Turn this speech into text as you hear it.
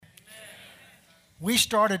We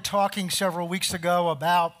started talking several weeks ago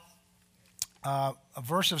about a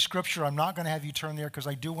verse of Scripture. I'm not going to have you turn there because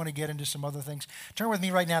I do want to get into some other things. Turn with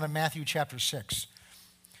me right now to Matthew chapter 6.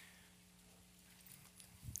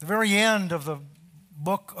 The very end of the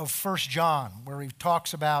book of 1 John, where he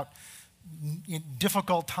talks about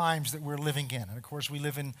difficult times that we're living in. And of course, we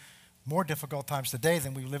live in more difficult times today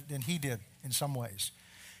than he did in some ways.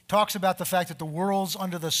 Talks about the fact that the world's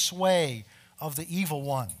under the sway of the evil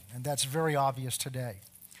one, and that's very obvious today.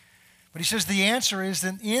 But he says the answer is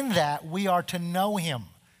that in that we are to know him,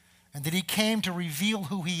 and that he came to reveal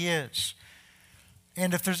who he is.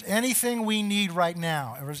 And if there's anything we need right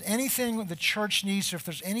now, if there's anything the church needs, if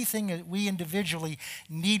there's anything that we individually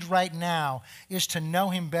need right now, is to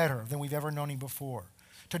know him better than we've ever known him before,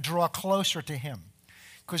 to draw closer to him.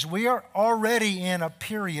 Because we are already in a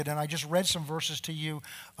period, and I just read some verses to you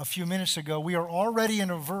a few minutes ago, we are already in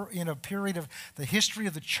a period of the history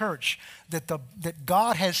of the church that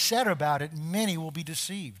God has said about it, many will be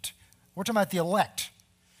deceived. We're talking about the elect.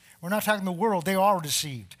 We're not talking the world, they are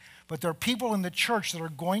deceived. But there are people in the church that are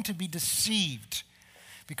going to be deceived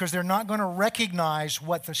because they're not going to recognize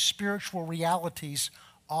what the spiritual realities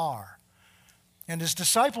are. And his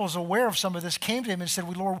disciples, aware of some of this, came to him and said,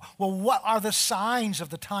 Lord, well, what are the signs of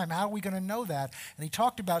the time? How are we going to know that? And he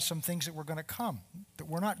talked about some things that were going to come, that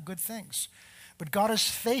were not good things. But God is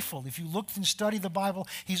faithful. If you look and study the Bible,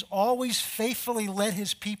 he's always faithfully led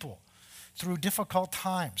his people through difficult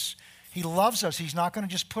times. He loves us. He's not going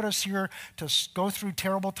to just put us here to go through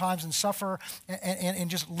terrible times and suffer and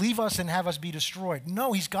just leave us and have us be destroyed.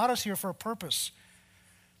 No, he's got us here for a purpose.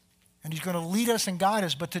 And he's going to lead us and guide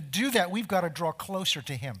us. But to do that, we've got to draw closer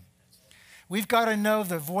to him. We've got to know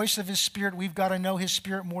the voice of his Spirit. We've got to know his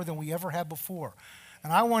Spirit more than we ever have before.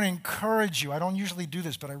 And I want to encourage you. I don't usually do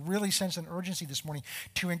this, but I really sense an urgency this morning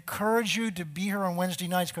to encourage you to be here on Wednesday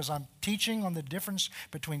nights because I'm teaching on the difference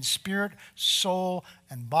between spirit, soul,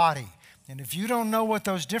 and body. And if you don't know what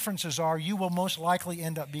those differences are, you will most likely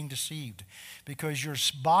end up being deceived because your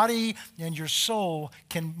body and your soul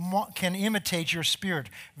can imitate your spirit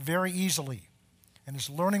very easily. And it's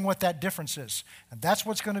learning what that difference is. And that's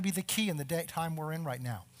what's going to be the key in the time we're in right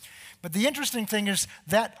now. But the interesting thing is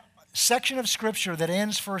that section of Scripture that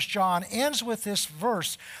ends 1 John ends with this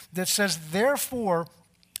verse that says, Therefore,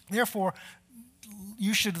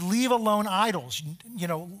 you should leave alone idols.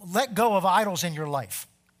 Let go of idols in your life.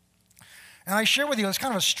 And I share with you, it's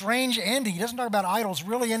kind of a strange ending. He doesn't talk about idols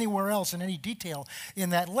really anywhere else in any detail in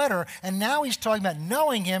that letter. And now he's talking about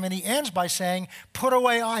knowing him, and he ends by saying, put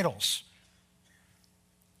away idols.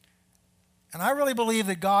 And I really believe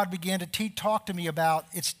that God began to talk to me about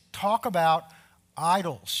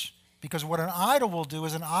idols. Because what an idol will do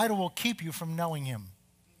is an idol will keep you from knowing him.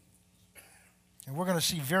 And we're going to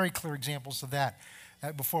see very clear examples of that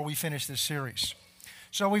before we finish this series.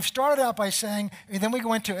 So we've started out by saying, and then we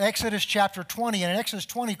went to Exodus chapter 20, and in Exodus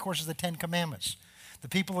 20, of course, is the Ten Commandments. The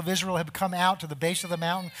people of Israel have come out to the base of the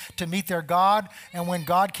mountain to meet their God, and when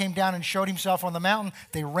God came down and showed himself on the mountain,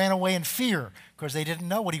 they ran away in fear because they didn't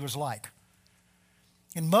know what he was like.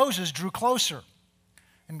 And Moses drew closer,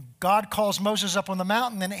 and God calls Moses up on the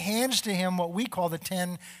mountain and hands to him what we call the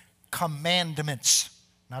 10 Commandments,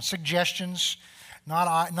 not suggestions,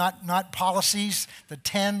 not policies, the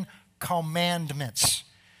 10 Commandments.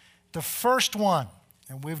 The first one,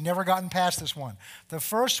 and we've never gotten past this one. The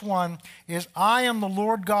first one is, I am the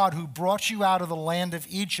Lord God who brought you out of the land of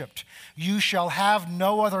Egypt. You shall have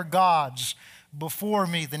no other gods before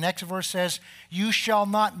me. The next verse says, you shall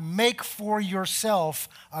not make for yourself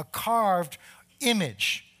a carved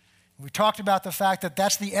image. We talked about the fact that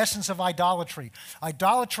that's the essence of idolatry.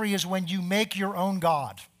 Idolatry is when you make your own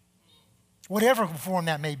God. Whatever form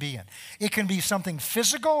that may be in. It can be something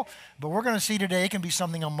physical, but we're going to see today it can be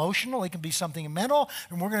something emotional, it can be something mental,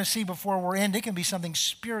 and we're going to see before we're in, it can be something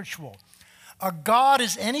spiritual. A God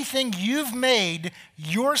is anything you've made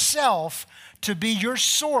yourself to be your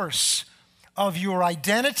source of your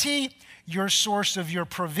identity, your source of your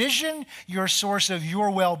provision, your source of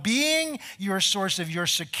your well-being, your source of your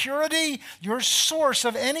security, your source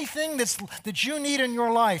of anything that you need in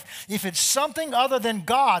your life. If it's something other than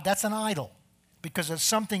God, that's an idol. Because it's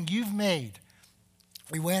something you've made.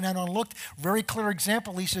 We went in and looked, very clear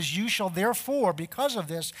example. He says, you shall therefore, because of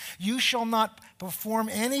this, you shall not perform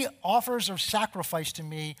any offers of sacrifice to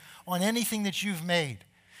me on anything that you've made.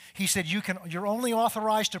 He said, you're only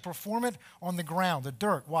authorized to perform it on the ground, the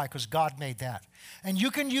dirt. Why? Because God made that. And you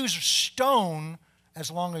can use stone as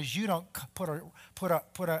long as you don't put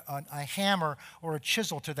a hammer or a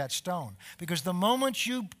chisel to that stone. Because the moment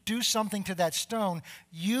you do something to that stone,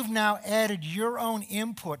 you've now added your own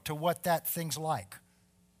input to what that thing's like.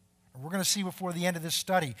 We're going to see before the end of this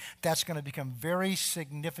study that's going to become very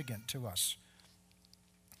significant to us.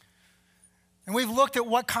 And we've looked at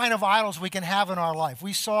what kind of idols we can have in our life.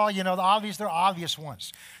 We saw, there are obvious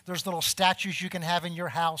ones. There's little statues you can have in your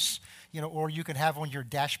house, or you can have on your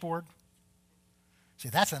dashboard. See,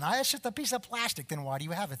 that's just a piece of plastic. Then why do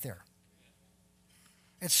you have it there?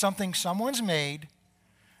 It's something someone's made,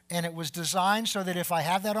 and it was designed so that if I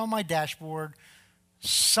have that on my dashboard,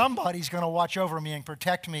 somebody's going to watch over me and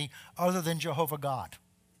protect me other than Jehovah God.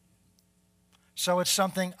 So it's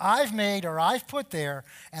something I've made or I've put there,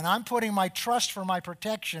 and I'm putting my trust for my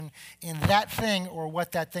protection in that thing or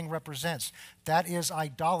what that thing represents. That is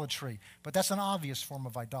idolatry. But that's an obvious form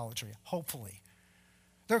of idolatry, hopefully.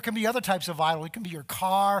 There can be other types of idol. It can be your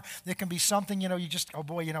car. It can be something, you just, oh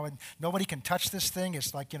boy, and nobody can touch this thing.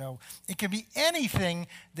 It's like, it can be anything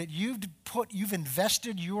that you've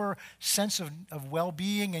invested your sense of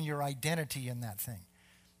well-being and your identity in that thing.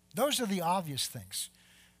 Those are the obvious things.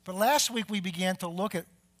 But last week we began to look at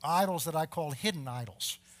idols that I call hidden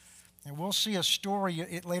idols. And we'll see a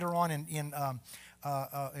story later on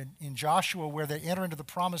in Joshua where they enter into the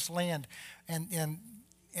promised land, and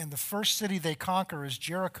the first city they conquer is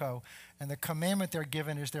Jericho, and the commandment they're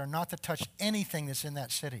given is they're not to touch anything that's in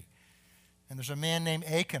that city. And there's a man named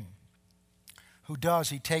Achan who does.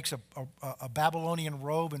 He takes a Babylonian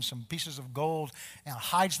robe and some pieces of gold and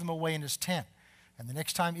hides them away in his tent. And the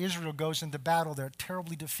next time Israel goes into battle, they're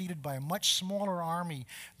terribly defeated by a much smaller army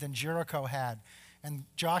than Jericho had. And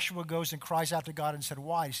Joshua goes and cries out to God and said,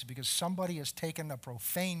 why? He said, because somebody has taken a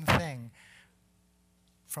profane thing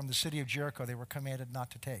from the city of Jericho they were commanded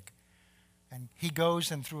not to take. And he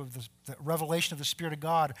goes, and through the revelation of the Spirit of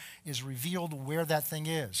God is revealed where that thing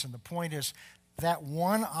is. And the point is, that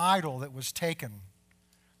one idol that was taken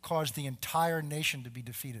caused the entire nation to be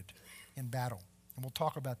defeated in battle. And we'll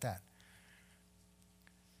talk about that.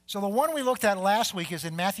 So the one we looked at last week is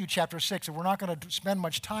in Matthew chapter 6, and we're not going to spend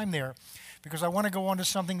much time there because I want to go on to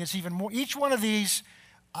something that's even more. Each one of these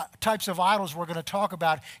types of idols we're going to talk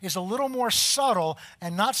about is a little more subtle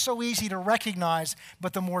and not so easy to recognize,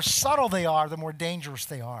 but the more subtle they are, the more dangerous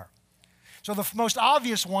they are. So the most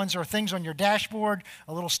obvious ones are things on your dashboard,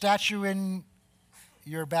 a little statue in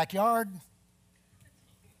your backyard.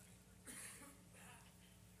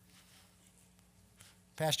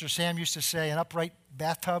 Pastor Sam used to say, an upright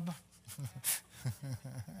bathtub.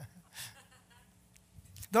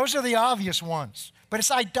 Those are the obvious ones. But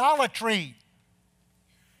it's idolatry.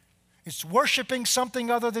 It's worshiping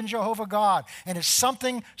something other than Jehovah God. And it's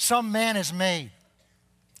something some man has made.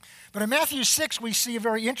 But in Matthew 6, we see a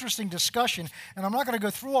very interesting discussion. And I'm not going to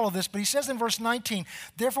go through all of this, but he says in verse 19,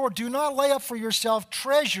 therefore do not lay up for yourself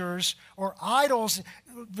treasures or idols.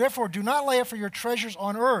 Therefore do not lay up for your treasures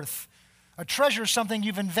on earth. A treasure is something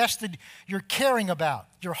you've invested your caring about,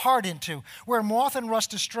 your heart into, where moth and rust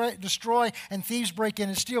destroy and thieves break in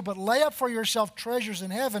and steal. But lay up for yourself treasures in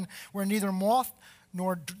heaven where neither moth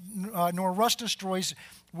nor rust destroys,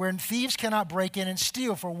 where thieves cannot break in and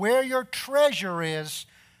steal. For where your treasure is,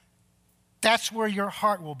 that's where your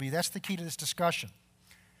heart will be. That's the key to this discussion.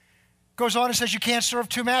 Goes on and says you can't serve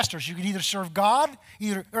two masters. You can either serve God,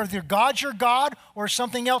 either God's your God or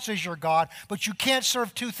something else is your God, but you can't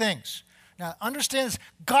serve two things. Now, understand this.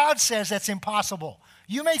 God says that's impossible.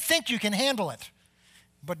 You may think you can handle it,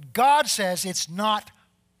 but God says it's not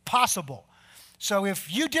possible. So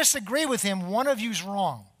if you disagree with him, one of you's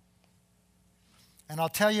wrong. And I'll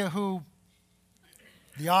tell you who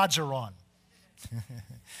the odds are on.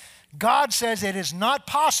 God says it is not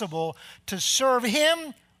possible to serve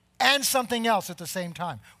him and something else at the same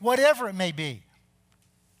time, whatever it may be.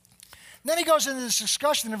 Then he goes into this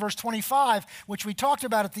discussion in verse 25, which we talked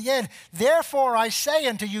about at the end. Therefore I say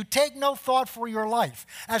unto you, take no thought for your life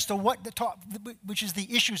as to which is the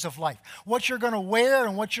issues of life, what you're going to wear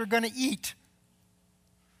and what you're going to eat.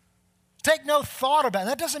 Take no thought about it.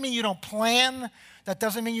 That doesn't mean you don't plan. That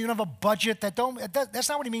doesn't mean you don't have a budget. That's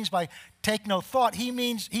not what he means by take no thought.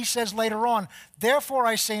 He says later on, therefore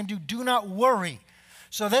I say unto you, do not worry.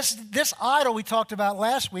 So this idol we talked about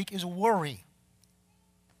last week is worry.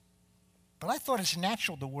 But I thought it's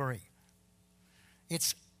natural to worry.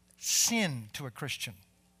 It's sin to a Christian.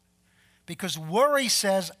 Because worry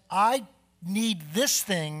says, I need this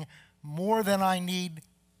thing more than I need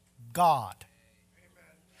God.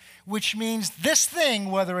 Amen. Which means this thing,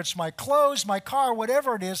 whether it's my clothes, my car,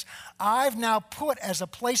 whatever it is, I've now put as a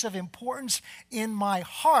place of importance in my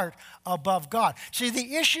heart above God. See,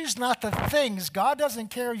 the issue's not the things. God doesn't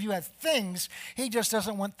care if you have things. He just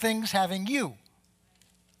doesn't want things having you.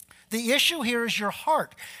 The issue here is your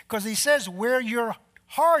heart, because he says where your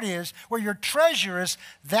heart is, where your treasure is,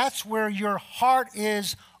 that's where your heart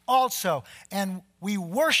is also. And we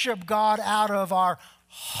worship God out of our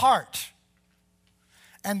heart.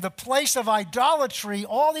 And the place of idolatry,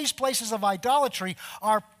 all these places of idolatry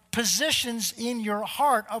are positions in your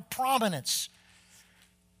heart of prominence.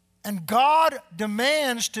 And God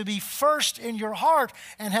demands to be first in your heart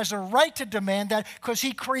and has a right to demand that because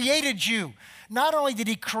He created you. Not only did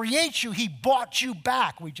He create you, He bought you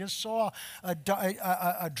back. We just saw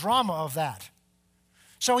a drama of that.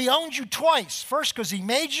 So He owns you twice. First, because He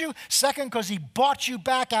made you. Second, because He bought you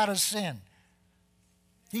back out of sin.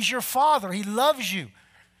 He's your Father. He loves you.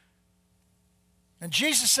 And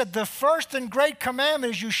Jesus said, the first and great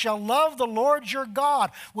commandment is you shall love the Lord your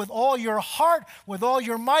God with all your heart, with all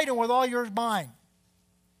your might, and with all your mind.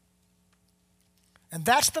 And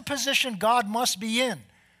that's the position God must be in. Amen.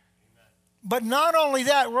 But not only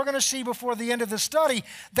that, we're going to see before the end of the study,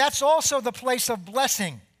 that's also the place of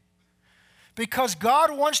blessing. Because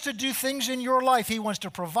God wants to do things in your life. He wants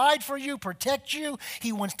to provide for you, protect you.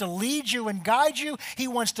 He wants to lead you and guide you. He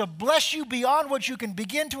wants to bless you beyond what you can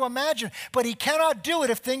begin to imagine. But He cannot do it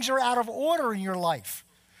if things are out of order in your life.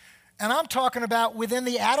 And I'm talking about within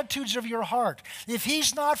the attitudes of your heart. If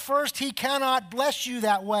He's not first, He cannot bless you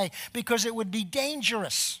that way because it would be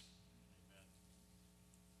dangerous.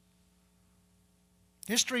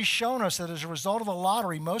 History's shown us that as a result of the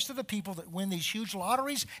lottery, most of the people that win these huge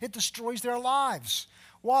lotteries, it destroys their lives.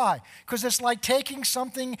 Why? Because it's like taking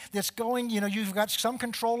something that's going, you've got some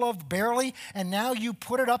control of barely, and now you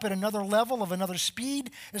put it up at another level of another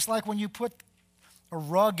speed. It's like when you put a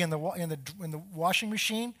rug in the washing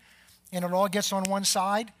machine, and it all gets on one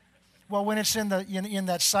side. Well, when it's in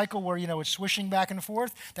that cycle where it's swishing back and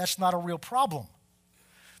forth, that's not a real problem.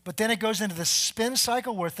 But then it goes into the spin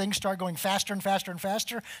cycle where things start going faster and faster and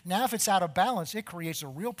faster. Now, if it's out of balance, it creates a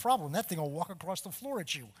real problem. That thing will walk across the floor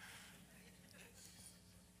at you.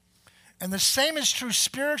 And the same is true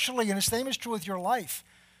spiritually, and the same is true with your life.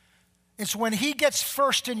 It's when He gets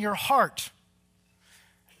first in your heart.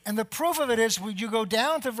 And the proof of it is when you go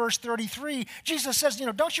down to verse 33, Jesus says,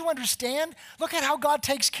 don't you understand? Look at how God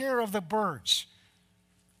takes care of the birds.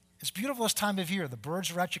 It's beautiful this time of year. The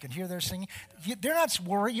birds are out. You can hear their singing. They're not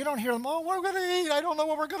worried. You don't hear them, we're going to eat. I don't know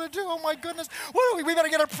what we're going to do. Oh, my goodness. We better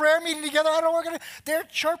get a prayer meeting together. I don't know what we're going to do. They're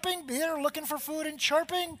chirping. They're looking for food and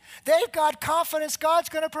chirping. They've got confidence God's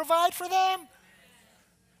going to provide for them.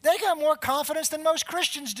 They got more confidence than most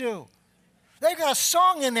Christians do. They've got a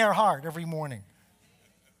song in their heart every morning.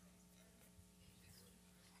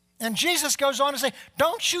 And Jesus goes on to say,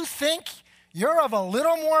 don't you think you're of a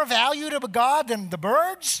little more value to God than the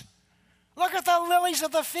birds? Look at the lilies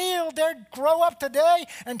of the field. They grow up today,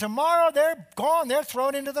 and tomorrow they're gone. They're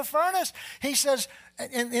thrown into the furnace. He says,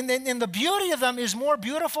 and the beauty of them is more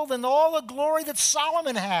beautiful than all the glory that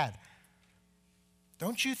Solomon had.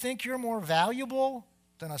 Don't you think you're more valuable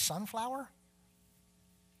than a sunflower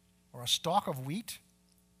or a stalk of wheat?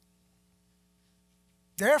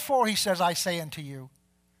 Therefore, he says, I say unto you,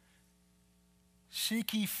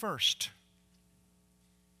 seek ye first.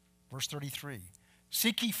 Verse 33.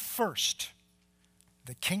 Seek ye first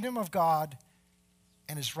the kingdom of God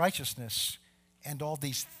and His righteousness, and all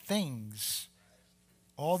these things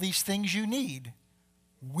you need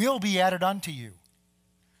will be added unto you.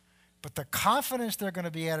 But the confidence they're going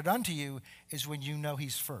to be added unto you is when you know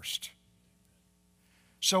He's first.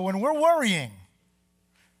 So when we're worrying,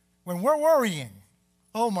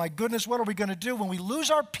 oh my goodness, what are we going to do? When we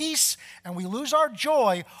lose our peace and we lose our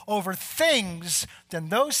joy over things, then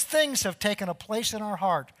those things have taken a place in our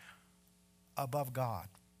heart above God.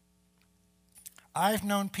 I've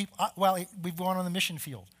known people, we've gone on the mission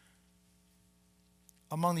field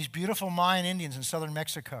among these beautiful Mayan Indians in southern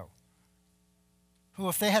Mexico, who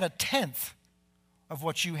if they had a tenth of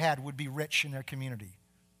what you had would be rich in their community.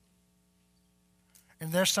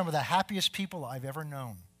 And they're some of the happiest people I've ever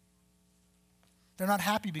known. They're not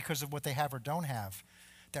happy because of what they have or don't have.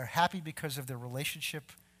 They're happy because of their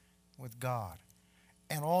relationship with God.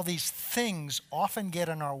 And all these things often get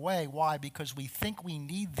in our way. Why? Because we think we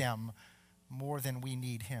need them more than we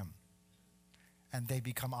need Him. And they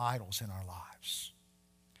become idols in our lives.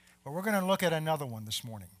 Well, we're going to look at another one this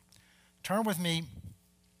morning. Turn with me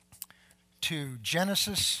to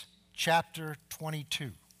Genesis chapter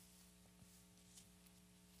 22.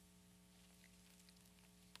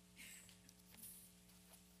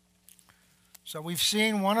 So we've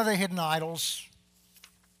seen one of the hidden idols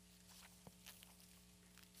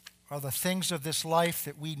are the things of this life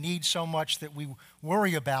that we need so much that we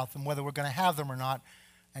worry about them, whether we're going to have them or not,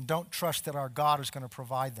 and don't trust that our God is going to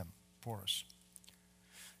provide them for us.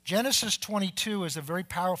 Genesis 22 is a very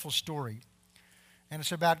powerful story, and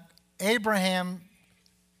it's about Abraham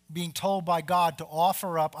being told by God to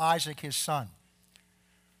offer up Isaac, his son.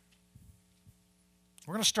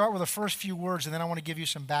 We're going to start with the first few words, and then I want to give you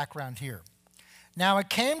some background here. Now it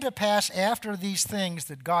came to pass after these things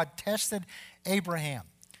that God tested Abraham.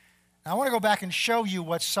 Now I want to go back and show you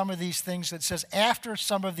what some of these things, it says after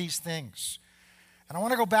some of these things. And I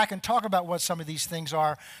want to go back and talk about what some of these things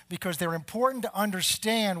are, because they're important to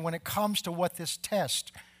understand when it comes to what this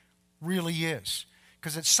test really is.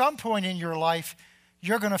 Because at some point in your life,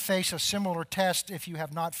 you're going to face a similar test if you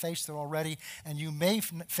have not faced it already, and you may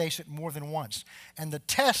face it more than once. And the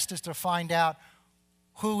test is to find out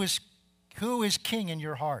who is king in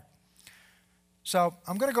your heart. So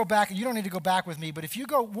I'm going to go back, and you don't need to go back with me, but if you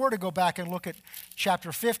were to go back and look at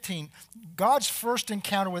chapter 15, God's first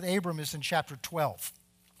encounter with Abram is in chapter 12.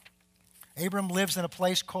 Abram lives in a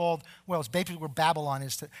place called, well, it's basically where Babylon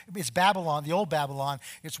is. It's Babylon, the old Babylon.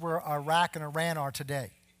 It's where Iraq and Iran are today.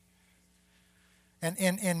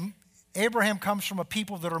 And Abraham comes from a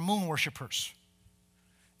people that are moon worshipers.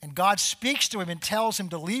 And God speaks to him and tells him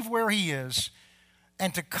to leave where he is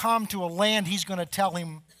and to come to a land he's going to tell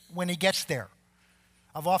him when he gets there.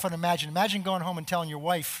 I've often imagine going home and telling your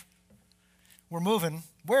wife, we're moving.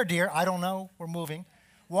 Where, dear? I don't know. We're moving.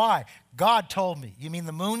 Why? God told me. You mean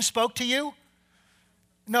the moon spoke to you?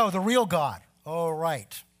 No, the real God. Oh,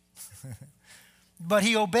 right. But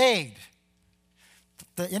he obeyed.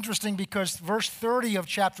 Interesting, because verse 30 of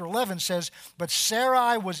chapter 11 says, but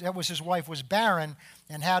Sarai, that was his wife, was barren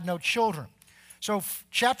and had no children. So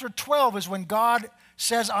chapter 12 is when God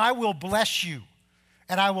says, I will bless you,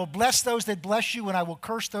 and I will bless those that bless you, and I will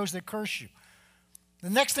curse those that curse you. The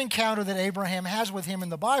next encounter that Abraham has with him in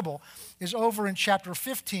the Bible is over in chapter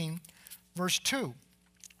 15, verse 2,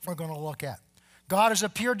 we're going to look at. God has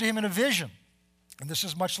appeared to him in a vision, and this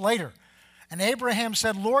is much later. And Abraham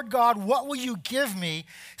said, Lord God, what will you give me,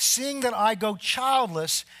 seeing that I go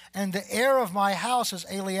childless, and the heir of my house is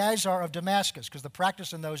Eliezer of Damascus? Because the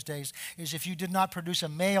practice in those days is if you did not produce a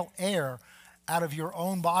male heir out of your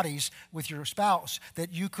own bodies with your spouse,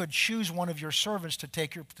 that you could choose one of your servants to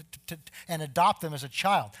take and adopt them as a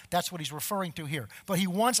child. That's what he's referring to here. But he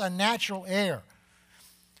wants a natural heir.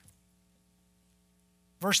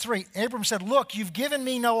 Verse 3, Abram said, look, you've given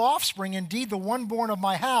me no offspring. Indeed, the one born of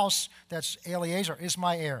my house, that's Eliezer, is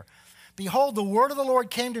my heir. Behold, the word of the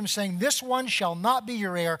Lord came to him, saying, this one shall not be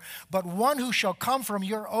your heir, but one who shall come from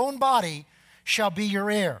your own body shall be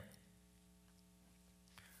your heir.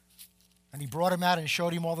 And he brought him out and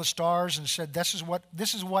showed him all the stars and said, this is what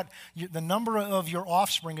the number of your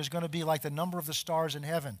offspring is going to be like the number of the stars in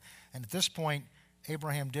heaven. And at this point,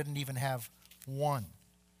 Abraham didn't even have one.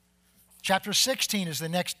 Chapter 16 is the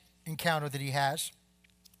next encounter that he has.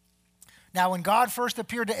 Now, when God first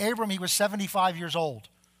appeared to Abram, he was 75 years old.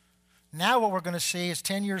 Now what we're going to see is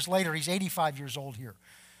 10 years later, he's 85 years old here.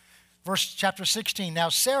 Chapter 16, now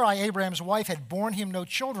Sarai, Abraham's wife, had borne him no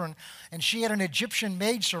children, and she had an Egyptian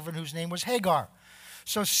maidservant whose name was Hagar.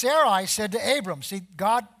 So Sarai said to Abram, see,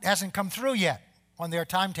 God hasn't come through yet on their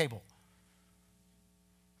timetable.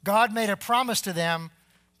 God made a promise to them,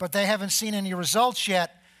 but they haven't seen any results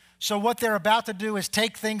yet. So what they're about to do is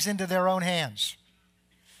take things into their own hands.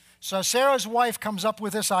 So Sarah's wife comes up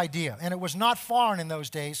with this idea, and it was not foreign in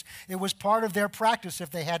those days. It was part of their practice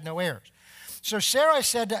if they had no heirs. So Sarai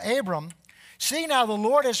said to Abram, see now, the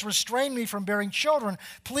Lord has restrained me from bearing children.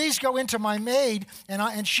 Please go into my maid,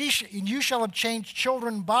 and you shall obtain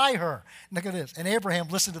children by her. Look at this. And Abraham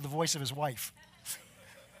listened to the voice of his wife.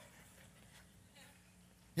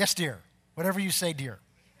 Yes, dear. Whatever you say, dear.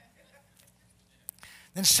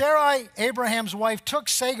 Then Sarai, Abraham's wife, took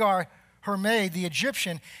Sagar, her maid, the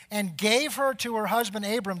Egyptian, and gave her to her husband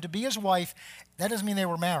Abram to be his wife. That doesn't mean they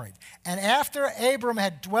were married. And after Abram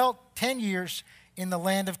had dwelt 10 years in the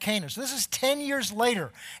land of Canaan. So this is 10 years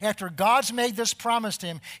later, after God's made this promise to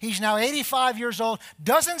him. He's now 85 years old,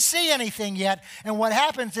 doesn't see anything yet. And what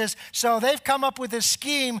happens is, so they've come up with this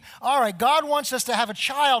scheme. All right, God wants us to have a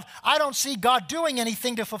child. I don't see God doing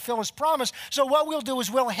anything to fulfill his promise. So what we'll do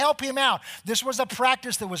is we'll help him out. This was a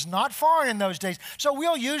practice that was not foreign in those days. So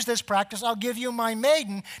we'll use this practice. I'll give you my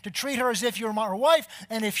maiden to treat her as if you're my wife.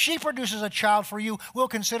 And if she produces a child for you, we'll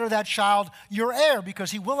consider that child your heir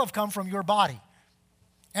because he will have come from your body.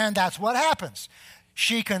 And that's what happens.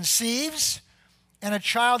 She conceives, and a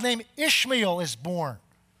child named Ishmael is born.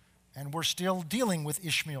 And we're still dealing with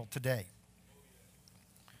Ishmael today.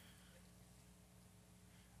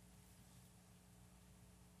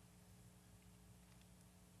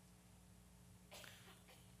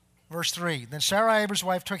 Verse 3, then Sarai, Abram's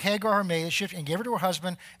wife, took Hagar, her maid, and gave her to her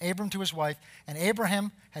husband, Abram to his wife, and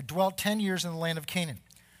Abraham had dwelt 10 years in the land of Canaan.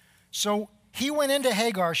 So he went into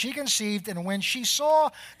Hagar, she conceived, and when she saw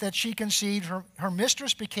that she conceived, her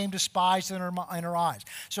mistress became despised in her eyes.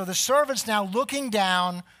 So the servant's now looking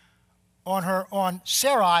down on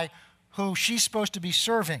Sarai, who she's supposed to be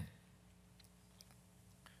serving.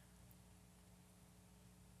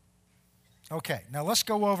 Okay, now let's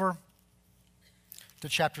go over to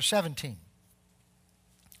chapter 17.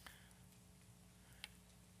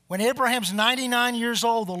 When Abraham's 99 years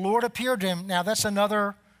old, the Lord appeared to him. Now that's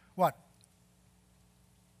another,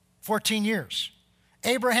 14 years.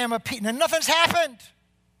 Abraham appeared. Now nothing's happened.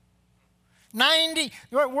 90,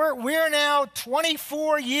 we're now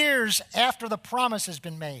 24 years after the promise has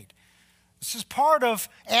been made. This is part of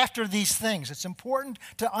after these things. It's important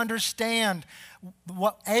to understand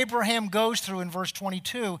what Abraham goes through in verse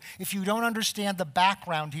 22 if you don't understand the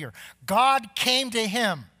background here. God came to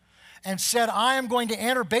him and said, I am going to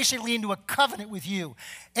enter basically into a covenant with you.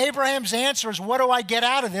 Abraham's answer is, what do I get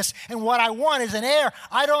out of this? And what I want is an heir.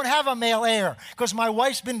 I don't have a male heir because my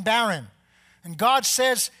wife's been barren. And God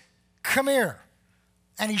says, come here.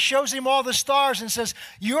 And he shows him all the stars and says,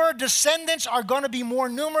 your descendants are going to be more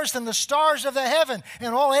numerous than the stars of the heaven.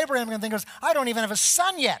 And all Abraham can think is, I don't even have a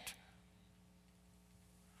son yet.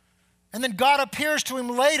 And then God appears to him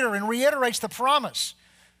later and reiterates the promise.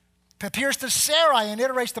 Appears to Sarai and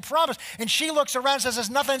iterates the promise. And she looks around and says,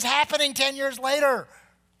 nothing's happening 10 years later.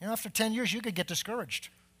 After 10 years, you could get discouraged.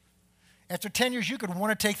 After 10 years, you could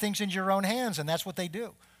want to take things into your own hands, and that's what they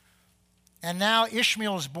do. And now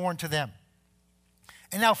Ishmael is born to them.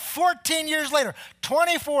 And now 14 years later,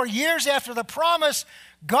 24 years after the promise,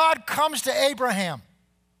 God comes to Abraham.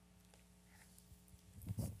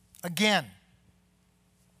 Again.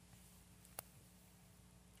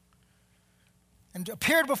 And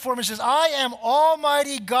appeared before him and says, I am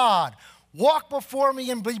Almighty God. Walk before me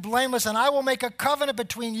and be blameless, and I will make a covenant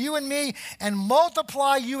between you and me and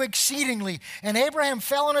multiply you exceedingly. And Abraham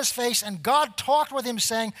fell on his face, and God talked with him,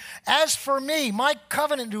 saying, as for me, my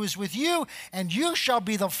covenant is with you, and you shall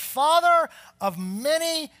be the father of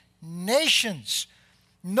many nations.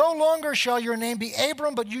 No longer shall your name be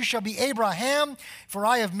Abram, but you shall be Abraham, for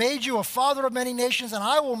I have made you a father of many nations, and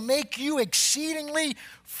I will make you exceedingly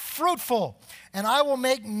fruitful. And I will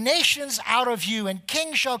make nations out of you, and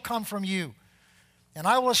kings shall come from you. And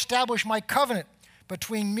I will establish my covenant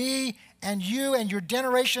between me and you and your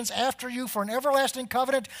generations after you for an everlasting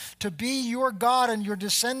covenant to be your God and your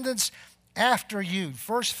descendants after you.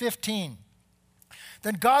 Verse 15.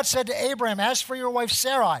 Then God said to Abraham, as for your wife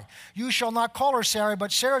Sarai, you shall not call her Sarai,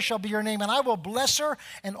 but Sarah shall be your name, and I will bless her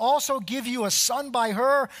and also give you a son by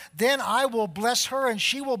her. Then I will bless her, and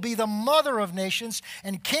she will be the mother of nations,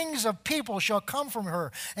 and kings of people shall come from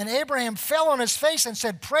her. And Abraham fell on his face and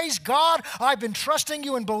said, praise God, I've been trusting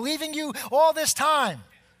you and believing you all this time.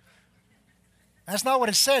 That's not what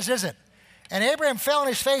it says, is it? And Abraham fell on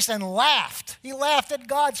his face and laughed. He laughed at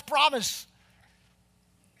God's promise.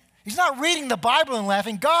 He's not reading the Bible and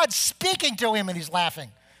laughing. God's speaking to him and he's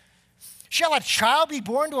laughing. Shall a child be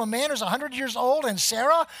born to a man who's 100 years old and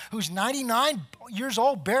Sarah, who's 99 years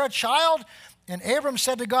old, bear a child? And Abram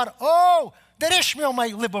said to God, oh, that Ishmael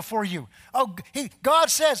might live before you.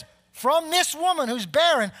 God says, from this woman who's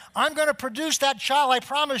barren, I'm going to produce that child I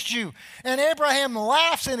promised you. And Abraham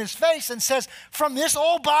laughs in his face and says, from this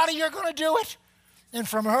old body you're going to do it? And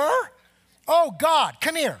from her? Oh, God,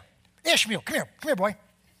 come here. Ishmael, come here, boy.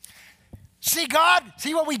 See, God,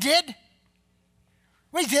 see what we did?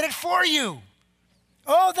 We did it for you.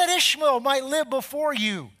 Oh, that Ishmael might live before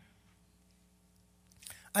you.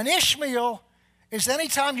 An Ishmael is any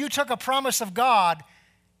time you took a promise of God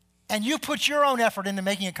and you put your own effort into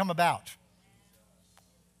making it come about.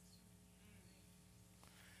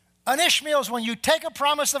 An Ishmael is when you take a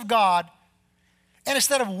promise of God and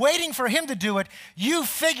instead of waiting for him to do it, you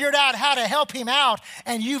figured out how to help him out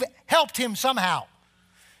and you've helped him somehow.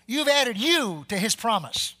 You've added you to his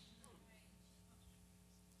promise.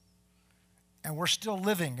 And we're still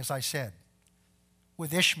living, as I said,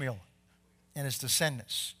 with Ishmael and his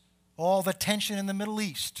descendants. All the tension in the Middle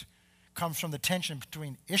East comes from the tension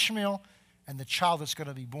between Ishmael and the child that's going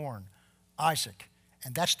to be born, Isaac.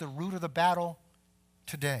 And that's the root of the battle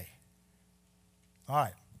today. All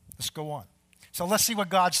right, let's go on. So let's see what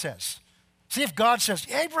God says. See if God says,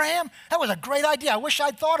 Abraham, that was a great idea. I wish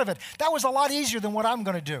I'd thought of it. That was a lot easier than what I'm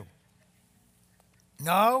going to do.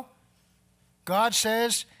 No. God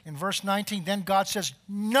says in verse 19, then God says,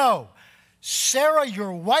 no. Sarah,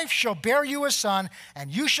 your wife, shall bear you a son,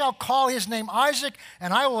 and you shall call his name Isaac,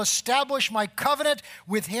 and I will establish my covenant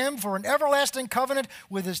with him for an everlasting covenant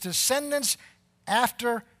with his descendants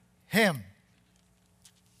after him.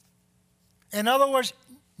 In other words,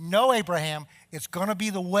 no, Abraham, It's going to be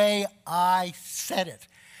the way I said it.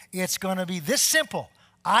 It's going to be this simple.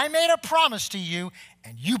 I made a promise to you,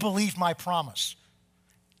 and you believe my promise.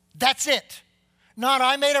 That's it. Not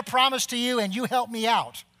I made a promise to you, and you helped me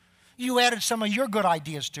out. You added some of your good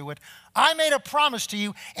ideas to it. I made a promise to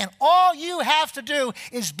you, and all you have to do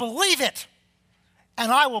is believe it,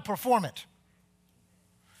 and I will perform it.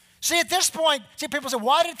 See, at this point, people say,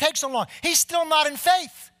 why did it take so long? He's still not in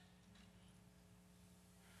faith.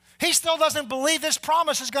 He still doesn't believe this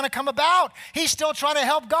promise is going to come about. He's still trying to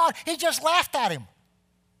help God. He just laughed at him.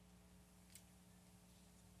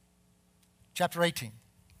 Chapter 18.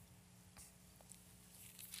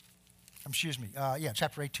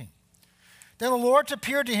 Chapter 18. Then the Lord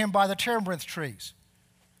appeared to him by the terebinth trees,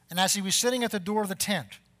 and as he was sitting at the door of the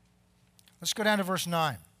tent. Let's go down to verse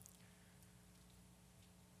 9.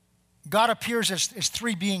 God appears as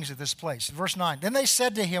three beings at this place. Verse 9. Then they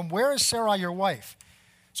said to him, where is Sarai, your wife?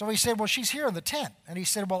 So he said, well, she's here in the tent. And he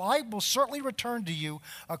said, well, I will certainly return to you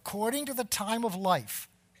according to the time of life.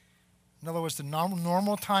 In other words, the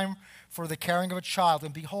normal time for the carrying of a child.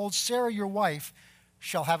 And behold, Sarah, your wife,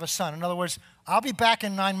 shall have a son. In other words, I'll be back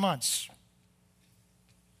in 9 months,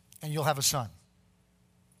 and you'll have a son.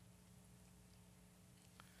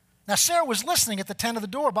 Now, Sarah was listening at the tent of the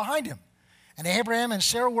door behind him. And Abraham and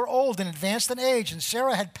Sarah were old and advanced in age, and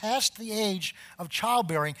Sarah had passed the age of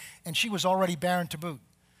childbearing, and she was already barren to boot.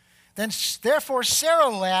 Therefore Sarah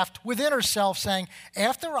laughed within herself, saying,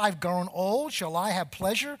 after I've grown old, shall I have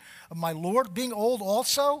pleasure of my Lord being old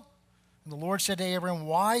also? And the Lord said to Abraham,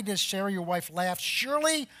 why does Sarah your wife laugh?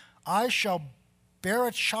 Surely I shall bear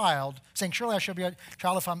a child, saying, surely I shall bear a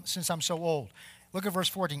child since I'm so old. Look at verse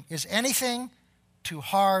 14. Is anything too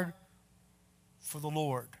hard for the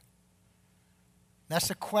Lord? That's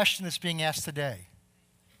the question that's being asked today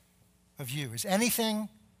of you. Is anything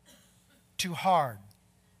too hard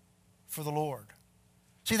for the Lord?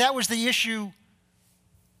 See, that was the issue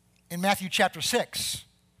in Matthew chapter 6.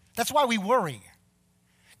 That's why we worry,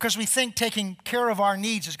 because we think taking care of our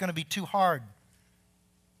needs is going to be too hard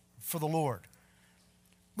for the Lord.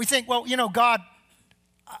 We think, well, God,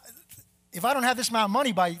 if I don't have this amount of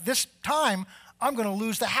money by this time, I'm going to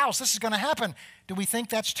lose the house. This is going to happen. Do we think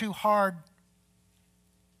that's too hard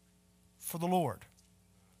for the Lord?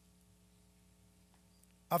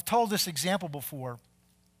 I've told this example before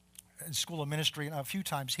in School of Ministry and a few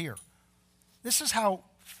times here. This is how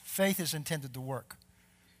faith is intended to work.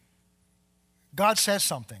 God says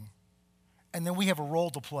something, and then we have a role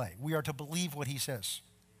to play. We are to believe what he says.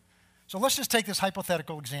 So let's just take this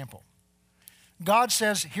hypothetical example. God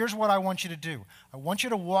says, here's what I want you to do. I want you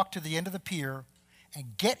to walk to the end of the pier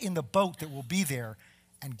and get in the boat that will be there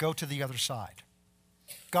and go to the other side.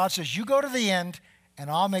 God says, you go to the end, and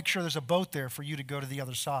I'll make sure there's a boat there for you to go to the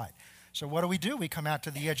other side. So what do? We come out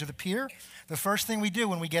to the edge of the pier. The first thing we do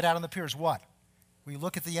when we get out on the pier is what? We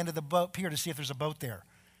look at the end of the pier to see if there's a boat there,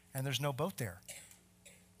 and there's no boat there.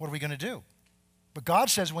 What are we going to do? But God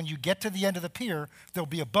says when you get to the end of the pier, there'll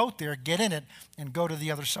be a boat there, get in it, and go to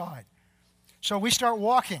the other side. So we start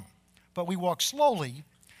walking, but we walk slowly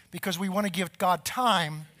because we want to give God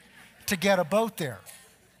time to get a boat there.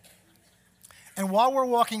 And while we're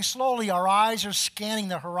walking slowly, our eyes are scanning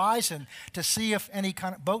the horizon to see if any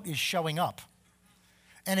kind of boat is showing up.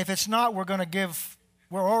 And if it's not, we're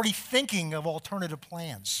already thinking of alternative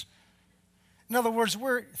plans. In other words,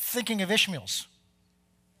 we're thinking of Ishmael's.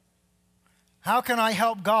 How can I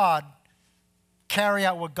help God carry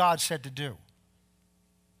out what God said to do?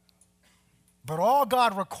 But all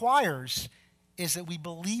God requires is that we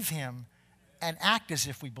believe him and act as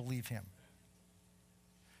if we believe him.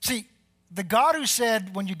 See, the God who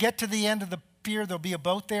said, when you get to the end of the pier, there'll be a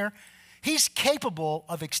boat there, he's capable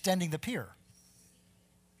of extending the pier.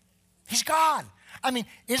 He's God. I mean,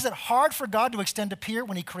 is it hard for God to extend a pier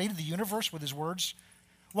when he created the universe with his words?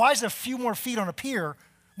 Why is a few more feet on a pier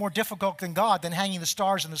more difficult than God than hanging the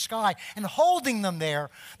stars in the sky and holding them there,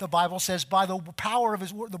 the Bible says, by the power of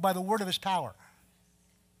his word, by the word of his power?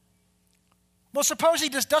 Well, suppose he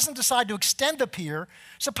just doesn't decide to extend the pier.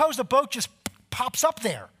 Suppose the boat just pops up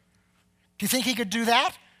there. Do you think he could do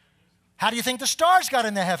that? How do you think the stars got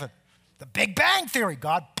into heaven? The Big Bang Theory.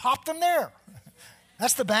 God popped them there.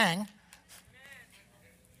 That's the bang.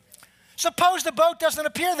 Suppose the boat doesn't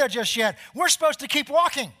appear there just yet. We're supposed to keep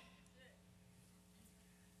walking.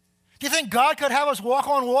 Do you think God could have us walk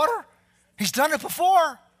on water? He's done it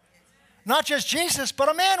before. Not just Jesus, but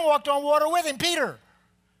a man walked on water with him, Peter.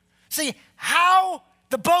 See, how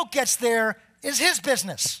the boat gets there is his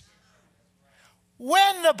business.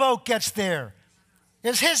 When the boat gets there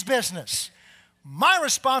is his business. My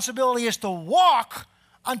responsibility is to walk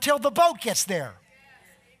until the boat gets there.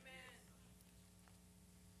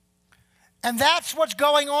 And that's what's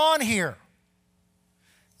going on here.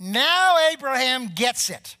 Now Abraham gets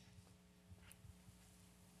it.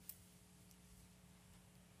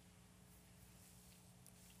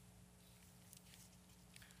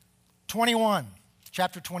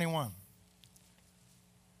 Chapter 21.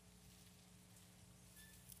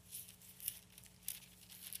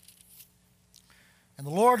 And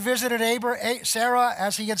the Lord visited Sarah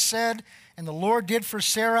as he had said, and the Lord did for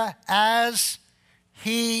Sarah as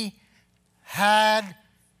he had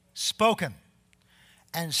spoken.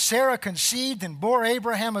 And Sarah conceived and bore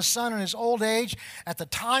Abraham a son in his old age at the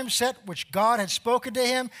time set which God had spoken to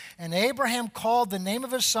him. And Abraham called the name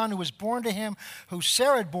of his son who was born to him, who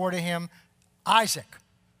Sarah had bore to him, Isaac.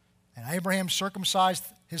 And Abraham circumcised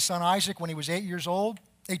his son Isaac when he was 8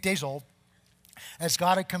 days old, as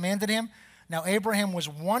God had commanded him. Now Abraham was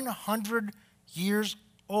 100 years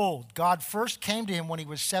old. God first came to him when he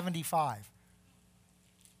was 75.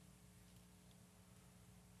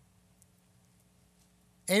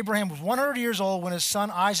 Abraham was 100 years old when his son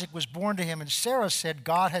Isaac was born to him, and Sarah said,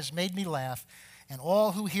 God has made me laugh, and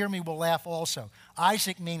all who hear me will laugh also.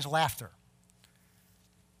 Isaac means laughter.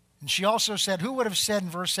 And she also said, who would have said in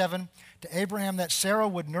verse 7 to Abraham that Sarah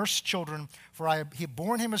would nurse children, for he had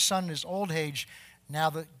borne him a son in his old age. Now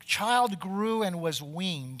the child grew and was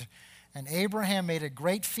weaned, and Abraham made a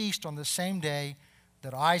great feast on the same day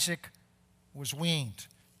that Isaac was weaned.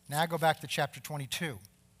 Now go back to chapter 22.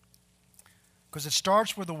 Because it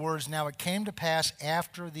starts with the words, now it came to pass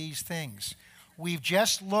after these things. We've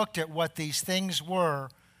just looked at what these things were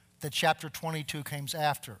that chapter 22 comes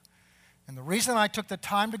after. And the reason I took the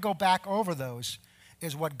time to go back over those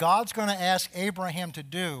is what God's going to ask Abraham to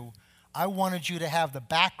do. I wanted you to have the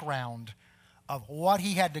background of what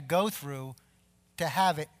he had to go through to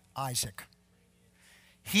have it, Isaac.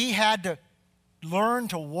 He had to learn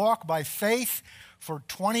to walk by faith for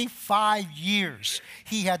 25 years.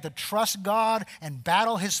 He had to trust God and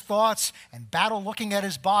battle his thoughts and battle looking at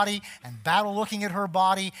his body and battle looking at her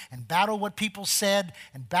body and battle what people said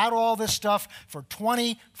and battle all this stuff for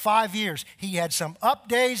 25 years. He had some up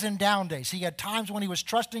days and down days. He had times when he was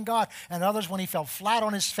trusting God and others when he fell flat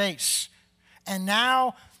on his face. And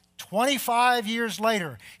now, 25 years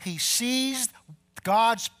later, he sees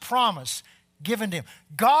God's promise given to him.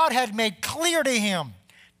 God had made clear to him,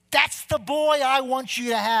 that's the boy I want you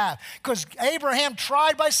to have. Because Abraham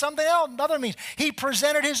tried by something else, another means. He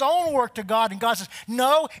presented his own work to God, and God says,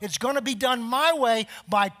 no, it's going to be done my way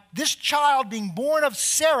by this child being born of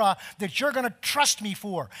Sarah that you're going to trust me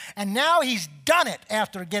for. And now he's done it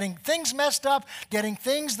after getting things messed up, getting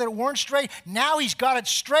things that weren't straight. Now he's got it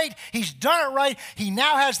straight. He's done it right. He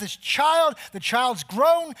now has this child. The child's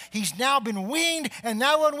grown. He's now been weaned. And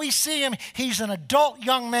now when we see him, he's an adult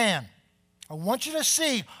young man. I want you to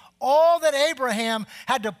see all that Abraham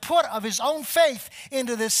had to put of his own faith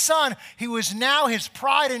into this son, he was now his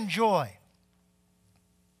pride and joy.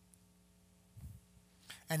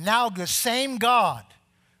 And now the same God,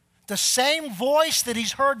 the same voice that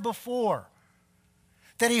he's heard before,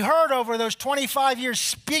 that he heard over those 25 years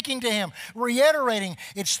speaking to him, reiterating,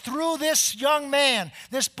 it's through this young man,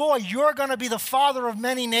 this boy, you're going to be the father of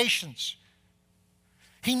many nations.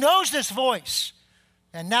 He knows this voice,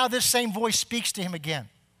 and now this same voice speaks to him again.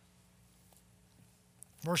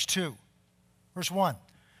 Verse 1.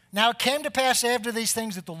 Now it came to pass after these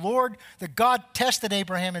things that God tested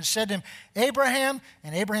Abraham and said to him, Abraham,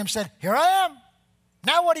 and Abraham said, here I am.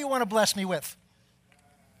 Now what do you want to bless me with?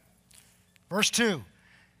 Verse 2.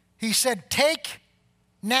 He said, take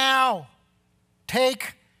now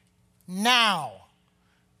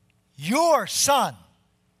your son,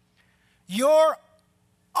 your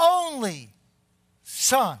only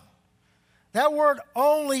son. That word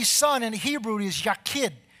only son in Hebrew is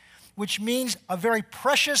yakid, which means a very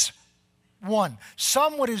precious one.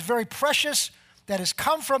 Someone is very precious that has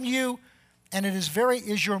come from you, and it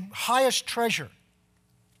is your highest treasure.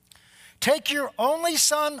 Take your only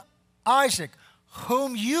son Isaac,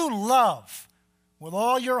 whom you love with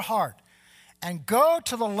all your heart, and go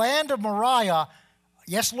to the land of Moriah,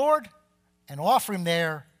 yes, Lord, and offer him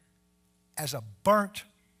there as a burnt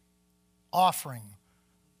offering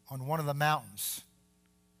on one of the mountains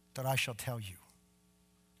that I shall tell you.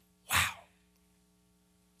 Wow.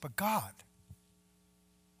 But God,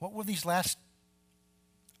 what will these last,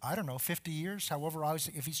 50 years,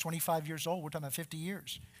 if he's 25 years old, we're talking about 50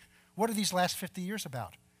 years. What are these last 50 years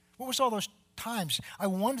about? What was all those times I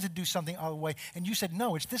wanted to do something other way, and you said,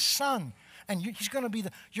 no, it's this son, and you're going to be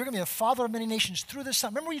the father of many nations through this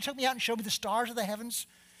son. Remember when you took me out and showed me the stars of the heavens?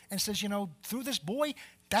 And says, through this boy,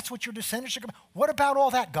 that's what your descendants are going to be. What about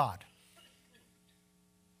all that, God?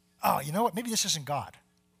 Oh, you know what? Maybe this isn't God.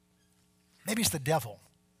 Maybe it's the devil.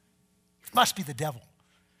 It must be the devil.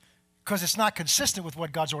 Because it's not consistent with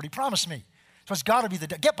what God's already promised me. So it's got to be the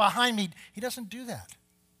devil. Get behind me. He doesn't do that.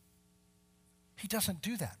 He doesn't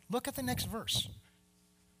do that. Look at the next verse.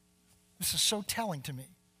 This is so telling to me.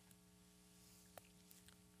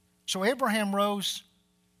 So Abraham rose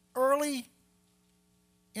early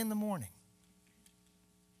in the morning.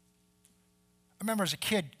 I remember as a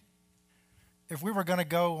kid, if we were going to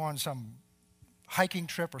go on some hiking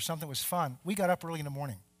trip or something that was fun, we got up early in the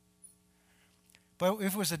morning. But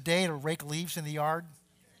if it was a day to rake leaves in the yard,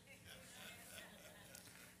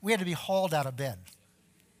 we had to be hauled out of bed.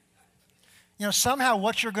 You know, somehow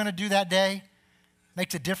what you're going to do that day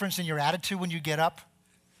makes a difference in your attitude when you get up.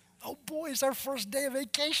 Oh boy, it's our first day of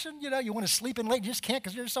vacation. You know, you want to sleep in late, you just can't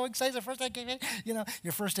because you're so excited. It's the first day of vacation. You know,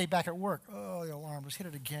 your first day back at work. Oh, the alarm, let's hit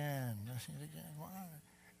it again. Let's hit it again.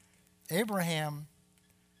 Abraham,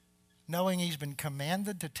 knowing he's been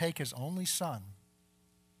commanded to take his only son,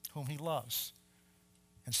 whom he loves,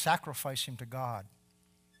 and sacrifice him to God,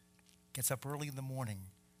 gets up early in the morning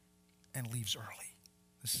and leaves early.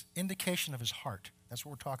 This indication of his heart. That's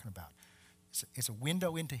what we're talking about. It's a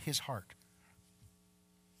window into his heart.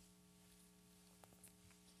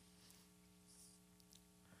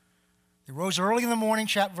 He rose early in the morning,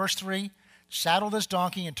 verse 3, saddled his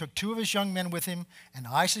donkey and took 2 of his young men with him and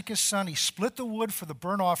Isaac his son. He split the wood for the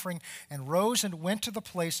burnt offering and rose and went to the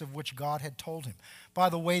place of which God had told him. By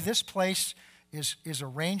the way, this place is a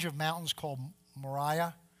range of mountains called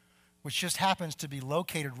Moriah, which just happens to be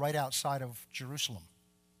located right outside of Jerusalem.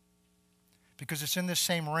 Because it's in this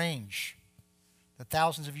same range that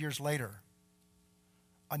thousands of years later,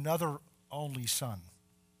 another only son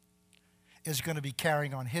is going to be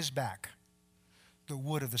carrying on his back the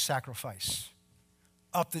wood of the sacrifice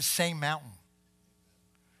up this same mountain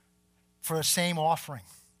for the same offering.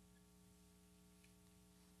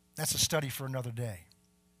 That's a study for another day.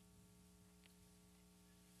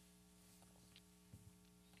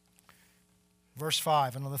 Verse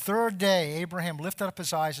 5, and on the 3rd day, Abraham lifted up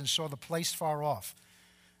his eyes and saw the place far off.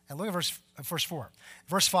 And look at verse 4.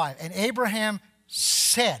 Verse 5, and Abraham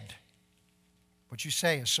said, what you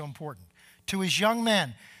say is so important, to his young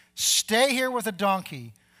men, stay here with the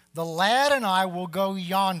donkey. The lad and I will go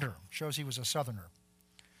yonder. Shows he was a southerner.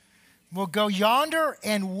 We'll go yonder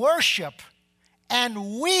and worship,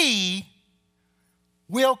 and we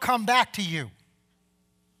will come back to you.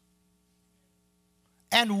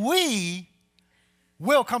 And we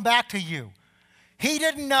will come back to you. He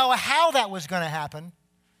didn't know how that was going to happen.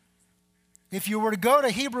 If you were to go to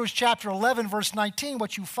Hebrews chapter 11, verse 19,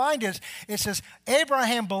 what you find is, it says,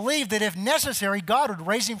 Abraham believed that if necessary, God would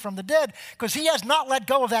raise him from the dead, because he has not let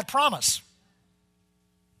go of that promise.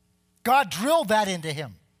 God drilled that into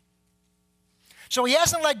him. So he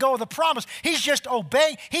hasn't let go of the promise. He's just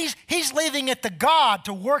obeying. He's leaving it to God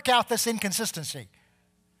to work out this inconsistency.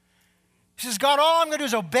 He says, God, all I'm going to do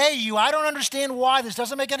is obey you. I don't understand why. This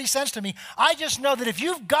doesn't make any sense to me. I just know that if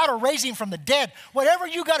you've got to raise him from the dead, whatever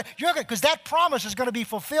you got, you're going to, because that promise is going to be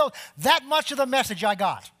fulfilled. That much of the message I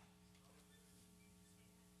got. It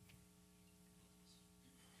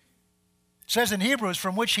says in Hebrews,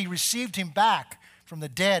 from which he received him back from the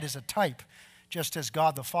dead as a type, just as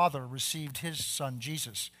God the Father received his son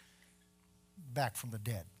Jesus back from the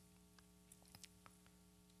dead.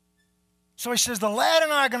 So he says, the lad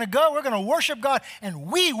and I are going to go, we're going to worship God,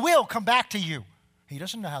 and we will come back to you. He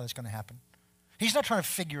doesn't know how that's going to happen. He's not trying to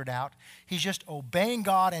figure it out. He's just obeying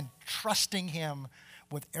God and trusting him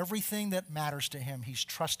with everything that matters to him. He's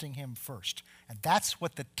trusting him first. And that's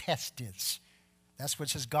what the test is. That's what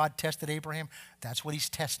it says God tested Abraham. That's what he's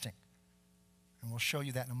testing. And we'll show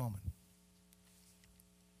you that in a moment.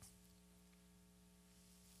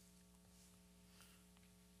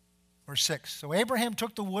 Verse 6, so Abraham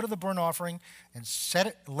took the wood of the burnt offering and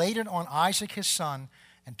laid it on Isaac his son,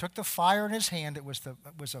 and took the fire in his hand. It was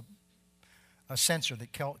a censer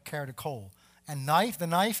that carried a coal, and the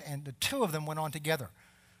knife, and the 2 of them went on together.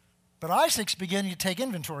 But Isaac's beginning to take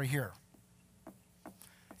inventory here.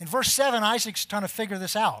 In verse 7, Isaac's trying to figure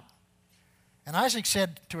this out. And Isaac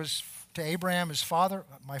said to Abraham, his father,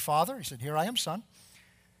 my father, he said, here I am, son.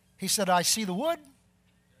 He said, I see the wood,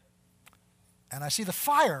 and I see the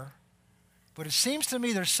fire, but it seems to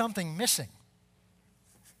me there's something missing.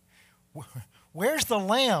 Where's the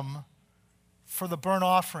lamb for the burnt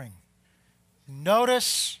offering?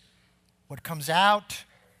 Notice what comes out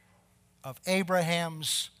of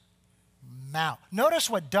Abraham's mouth. Notice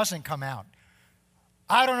what doesn't come out.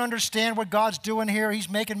 I don't understand what God's doing here. He's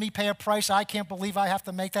making me pay a price. I can't believe I have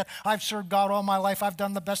to make that. I've served God all my life. I've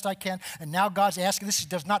done the best I can. And now God's asking, this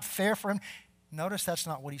is not fair for him. Notice that's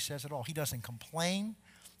not what he says at all. He doesn't complain.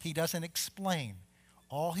 He doesn't explain.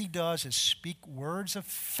 All he does is speak words of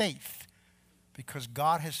faith because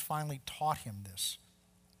God has finally taught him this.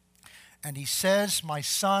 And he says, my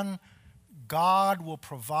son, God will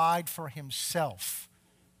provide for himself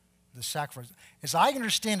the sacrifice. As I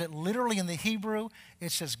understand it, literally in the Hebrew,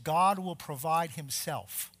 it says God will provide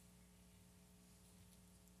himself.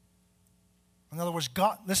 In other words,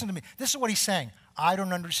 God, listen to me. This is what he's saying. I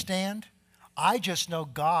don't understand. I just know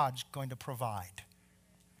God's going to provide.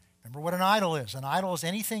 Remember what an idol is. An idol is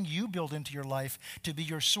anything you build into your life to be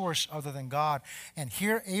your source other than God. And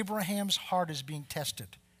here Abraham's heart is being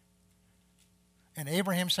tested. And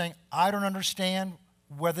Abraham's saying, I don't understand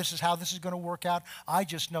where this is, how this is going to work out. I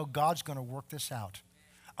just know God's going to work this out.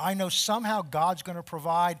 I know somehow God's going to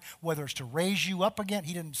provide, whether it's to raise you up again.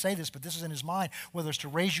 He didn't say this, but this is in his mind. Whether it's to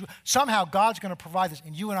raise you, somehow God's going to provide this,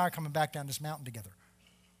 and you and I are coming back down this mountain together.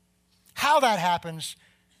 How that happens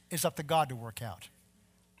is up to God to work out.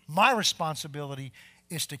 My responsibility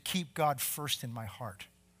is to keep God first in my heart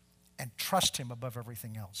and trust him above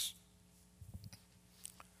everything else.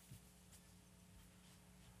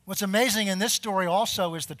 What's amazing in this story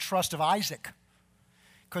also is the trust of Isaac,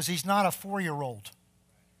 because he's not a 4-year-old.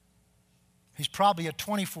 He's probably a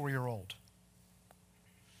 24-year-old.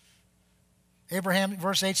 Abraham,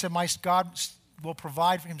 verse 8 said, my God will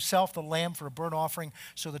provide for himself the lamb for a burnt offering.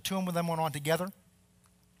 So the two of them went on together.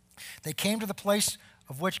 They came to the place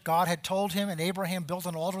of which God had told him, and Abraham built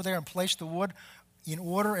an altar there and placed the wood in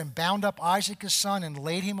order and bound up Isaac his son and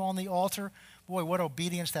laid him on the altar. Boy, what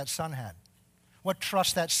obedience that son had. What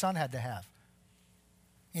trust that son had to have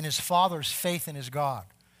in his father's faith in his God.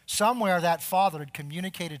 Somewhere that father had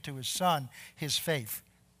communicated to his son his faith.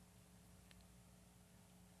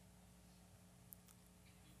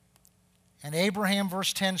 And Abraham,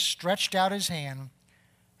 verse 10, stretched out his hand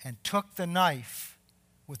and took the knife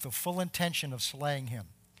with the full intention of slaying him.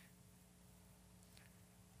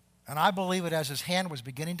 And I believe it as his hand was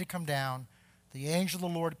beginning to come down, the angel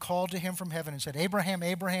of the Lord called to him from heaven and said, Abraham,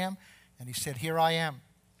 Abraham. And he said, here I am.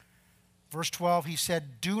 Verse 12, he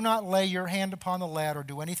said, do not lay your hand upon the lad or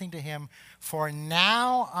do anything to him, for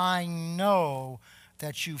now I know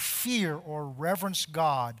that you fear or reverence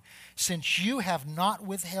God, since you have not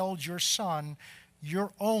withheld your son,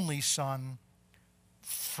 your only son,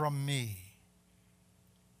 from me.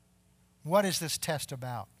 What is this test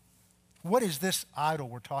about? What is this idol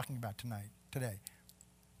we're talking about today?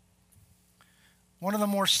 One of the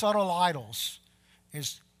more subtle idols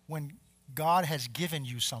is when God has given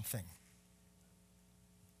you something.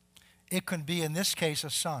 It can be, in this case, a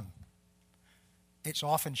son. It's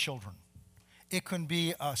often children. It can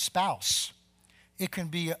be a spouse. It can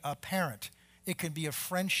be a parent. It can be a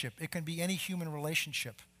friendship. It can be any human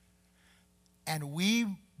relationship. And we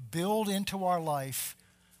build into our life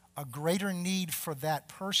a greater need for that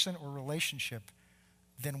person or relationship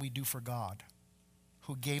than we do for God,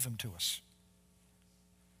 who gave them to us.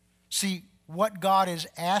 See, what God is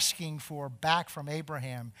asking for back from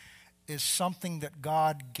Abraham is something that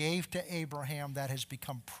God gave to Abraham that has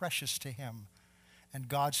become precious to him. And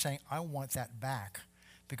God's saying, I want that back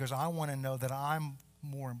because I want to know that I'm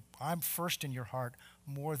first in your heart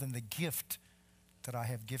more than the gift that I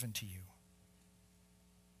have given to you.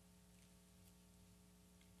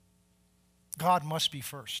 God must be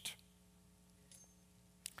first.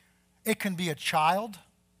 It can be a child.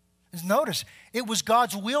 Notice, it was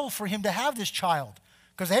God's will for him to have this child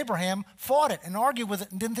because Abraham fought it and argued with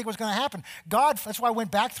it and didn't think it was going to happen. God, that's why I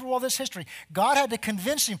went back through all this history. God had to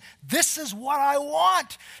convince him, this is what I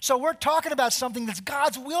want. So we're talking about something that's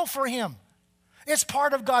God's will for him. It's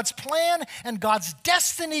part of God's plan and God's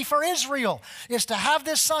destiny for Israel is to have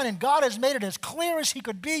this son, and God has made it as clear as he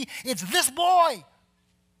could be. It's this boy,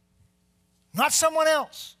 not someone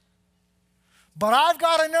else. But I've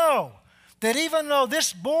got to know that even though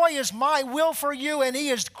this boy is my will for you and he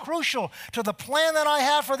is crucial to the plan that I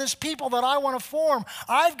have for this people that I want to form,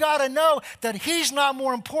 I've got to know that he's not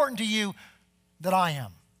more important to you than I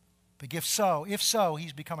am. But if so,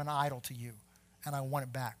 he's become an idol to you, and I want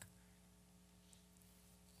it back.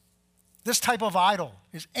 This type of idol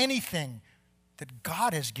is anything that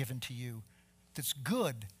God has given to you that's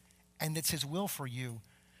good and that's his will for you,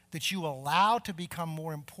 that you allow to become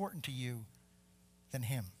more important to you than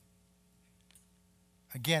him.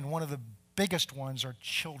 Again, one of the biggest ones are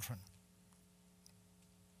children.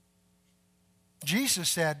 Jesus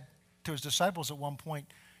said to his disciples at one point,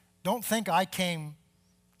 don't think I came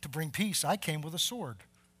to bring peace. I came with a sword.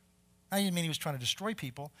 I didn't mean he was trying to destroy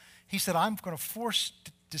people. He said, I'm going to force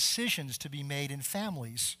decisions to be made in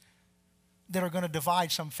families that are going to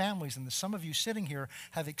divide some families. And some of you sitting here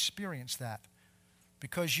have experienced that.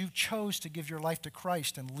 because you chose to give your life to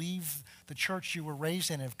Christ and leave the church you were raised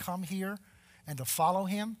in and have come here and to follow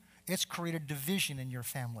him, it's created division in your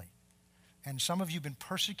family. And some of you have been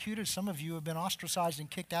persecuted. Some of you have been ostracized and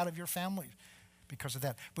kicked out of your family because of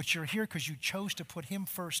that. But you're here because you chose to put him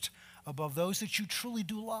first above those that you truly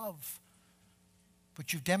do love.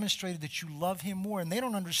 But you've demonstrated that you love him more, and they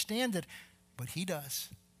don't understand it, but he does.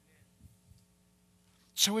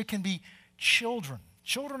 So it can be children.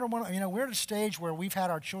 Children are we're at a stage where we've had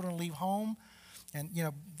our children leave home, and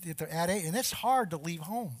if they're at age, and it's hard to leave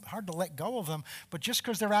home, hard to let go of them. But just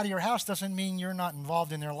because they're out of your house doesn't mean you're not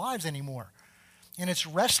involved in their lives anymore. And it's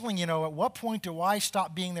wrestling. At what point do I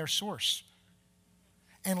stop being their source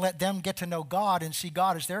and let them get to know God and see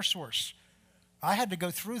God as their source? I had to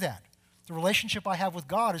go through that. The relationship I have with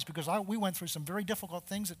God is because we went through some very difficult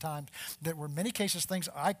things at times that were in many cases things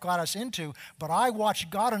I got us into, but I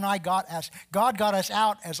watched God and God got us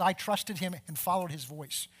out as I trusted him and followed his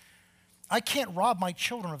voice. I can't rob my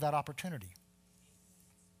children of that opportunity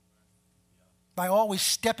by always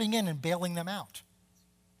stepping in and bailing them out.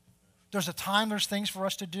 There's a time there's things for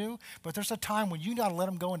us to do, but there's a time when you got to let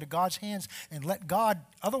them go into God's hands and let God,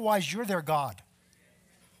 otherwise you're their God.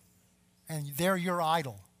 And they're your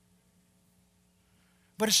idol.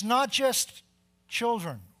 But it's not just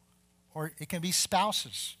children, or it can be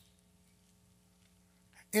spouses.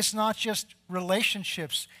 It's not just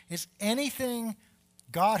relationships. It's anything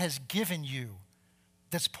God has given you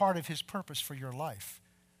that's part of his purpose for your life.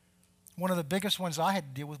 One of the biggest ones I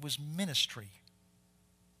had to deal with was ministry.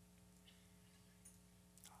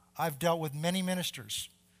 I've dealt with many ministers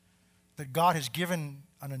that God has given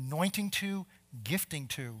an anointing to, gifting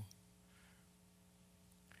to,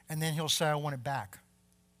 and then he'll say, I want it back.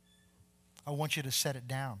 I want you to set it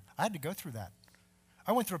down. I had to go through that.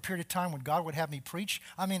 I went through a period of time when God would have me preach.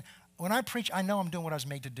 When I preach, I know I'm doing what I was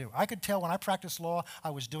made to do. I could tell when I practiced law, I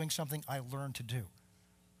was doing something I learned to do.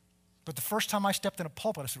 But the first time I stepped in a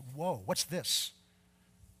pulpit, I said, whoa, what's this?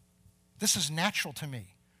 This is natural to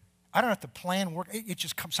me. I don't have to plan work. It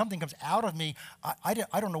just comes, something comes out of me. I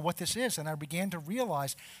don't know what this is. And I began to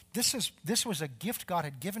realize this was a gift God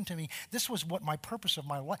had given to me. This was what my purpose of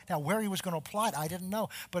my life. Now, where he was going to apply it, I didn't know.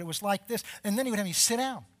 But it was like this. And then he would have me sit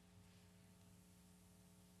down.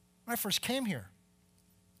 When I first came here,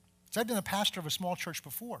 so I'd been the pastor of a small church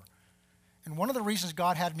before. And one of the reasons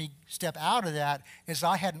God had me step out of that is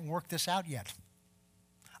I hadn't worked this out yet.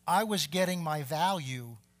 I was getting my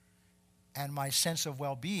value and my sense of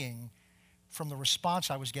well-being from the response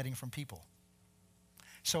I was getting from people.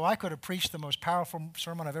 So I could have preached the most powerful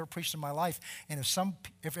sermon I've ever preached in my life, and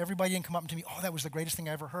if everybody didn't come up to me, oh, that was the greatest thing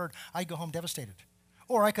I ever heard, I'd go home devastated.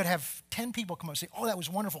 Or I could have 10 people come up and say, oh, that was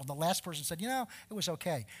wonderful, and the last person said, it was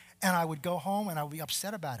okay. And I would go home and I would be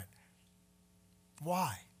upset about it.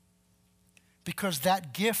 Why? Because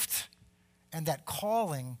that gift and that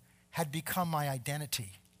calling had become my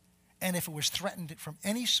identity. And if it was threatened from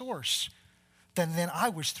any source, then I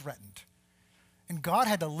was threatened. And God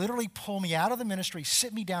had to literally pull me out of the ministry,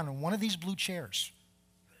 sit me down in one of these blue chairs.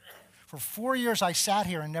 For 4 years, I sat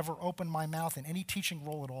here and never opened my mouth in any teaching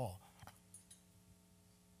role at all.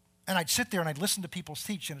 And I'd sit there and I'd listen to people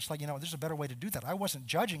teach, and it's like, there's a better way to do that. I wasn't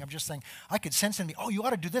judging. I'm just saying, I could sense in me, oh, you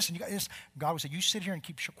ought to do this, and you got this. God would say, you sit here and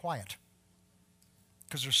keep quiet.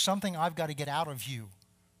 Because there's something I've got to get out of you.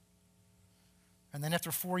 And then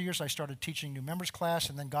after 4 years, I started teaching new members class,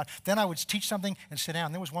 and then I would teach something and sit down.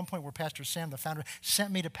 And there was one point where Pastor Sam, the founder,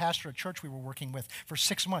 sent me to pastor a church we were working with for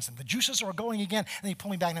 6 months, and the juices are going again. And he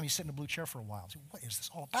pulled me back and had me sit in a blue chair for a while. I said, what is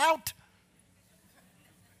this all about?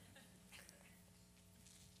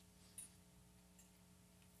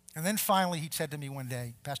 And then finally, he said to me one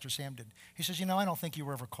day, Pastor Sam did, he says, I don't think you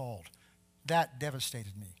were ever called. That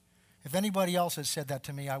devastated me. If anybody else had said that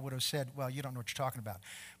to me, I would have said, well, you don't know what you're talking about.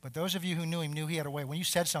 But those of you who knew him knew he had a way. When you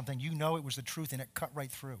said something, you know it was the truth, and it cut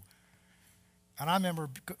right through. And I remember,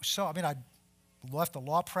 I'd left the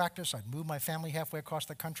law practice. I'd moved my family halfway across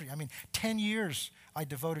the country. 10 years I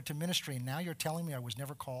devoted to ministry, and now you're telling me I was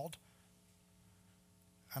never called?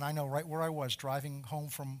 And I know right where I was, driving home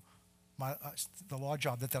from the law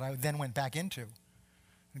job that I then went back into.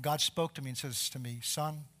 And God spoke to me and says to me,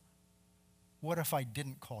 son, what if I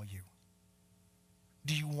didn't call you?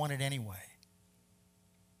 Do you want it anyway?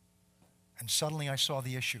 And suddenly I saw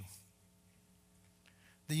the issue.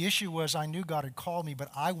 The issue was I knew God had called me, but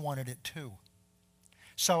I wanted it too.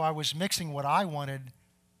 So I was mixing what I wanted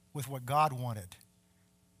with what God wanted.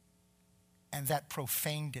 And that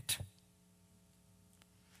profaned it.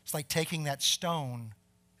 It's like taking that stone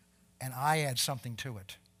and I add something to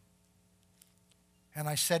it. And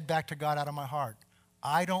I said back to God out of my heart,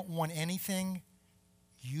 I don't want anything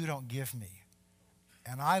you don't give me.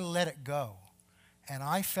 And I let it go. And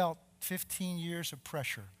I felt 15 years of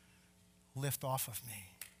pressure lift off of me.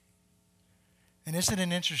 And isn't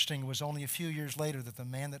it interesting, it was only a few years later that the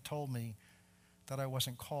man that told me that I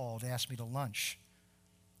wasn't called asked me to lunch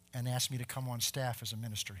and asked me to come on staff as a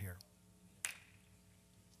minister here.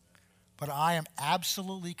 But I am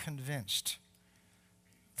absolutely convinced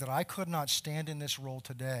that I could not stand in this role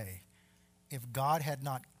today if God had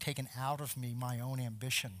not taken out of me my own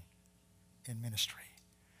ambition in ministry.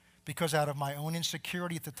 Because out of my own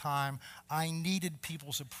insecurity at the time, I needed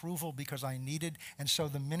people's approval because and so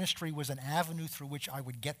the ministry was an avenue through which I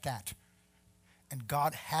would get that. And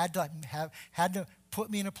God had to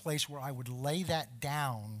put me in a place where I would lay that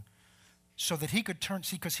down so that he could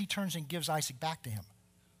because he turns and gives Isaac back to him.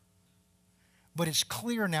 But it's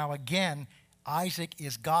clear now, again, Isaac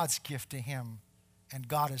is God's gift to him, and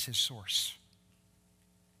God is his source.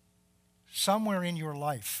 Somewhere in your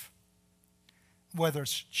life, whether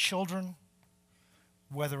it's children,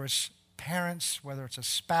 whether it's parents, whether it's a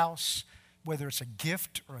spouse, whether it's a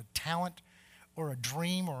gift or a talent or a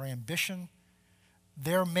dream or ambition,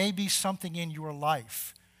 there may be something in your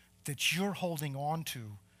life that you're holding on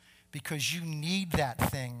to because you need that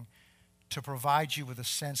thing to provide you with a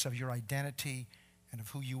sense of your identity and of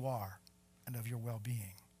who you are and of your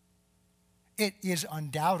well-being. It is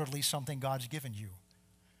undoubtedly something God's given you.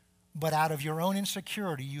 But out of your own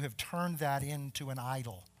insecurity, you have turned that into an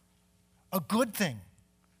idol. A good thing,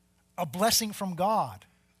 a blessing from God,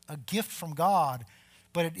 a gift from God,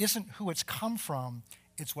 but it isn't who it's come from,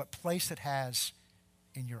 it's what place it has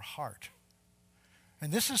in your heart. And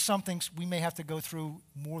this is something we may have to go through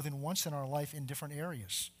more than once in our life in different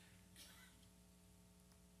areas.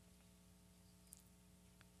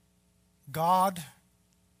 God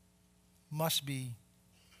must be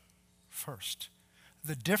first.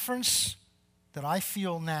 The difference that I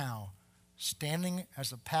feel now, standing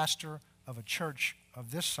as a pastor of a church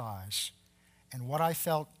of this size, and what I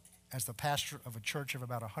felt as the pastor of a church of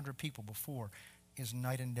about 100 people before, is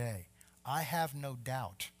night and day. I have no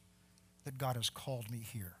doubt that God has called me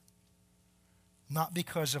here. Not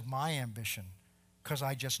because of my ambition, because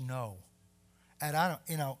I just know. And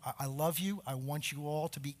I love you. I want you all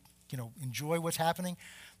to be, enjoy what's happening.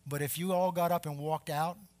 But if you all got up and walked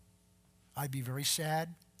out, I'd be very sad.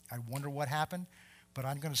 I'd wonder what happened. But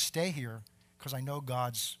I'm going to stay here because I know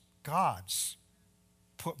God's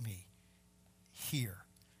put me here.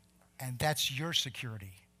 And that's your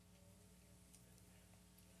security.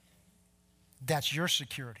 That's your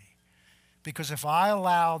security. Because if I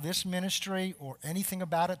allow this ministry or anything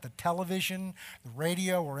about it, the television, the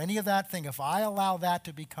radio, or any of that thing, if I allow that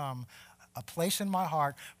to become a place in my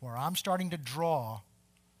heart where I'm starting to draw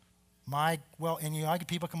I get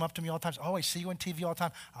people come up to me all the time, I see you on TV all the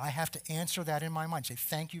time. I have to answer that in my mind. Say,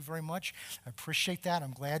 thank you very much. I appreciate that.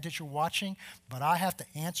 I'm glad that you're watching. But I have to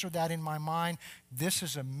answer that in my mind. This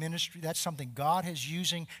is a ministry. That's something God is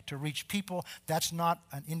using to reach people. That's not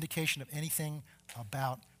an indication of anything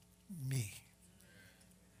about me.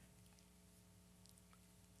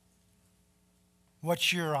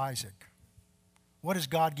 What's your Isaac? What has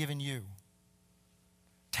God given you?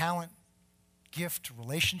 Talent, gift,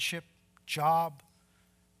 relationship, job,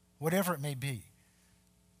 whatever it may be,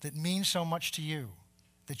 that means so much to you,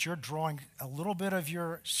 that you're drawing a little bit of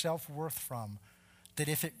your self-worth from, that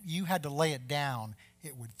if you had to lay it down,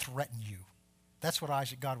 it would threaten you. That's what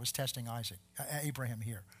God was testing Abraham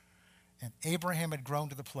here. And Abraham had grown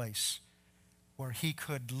to the place where he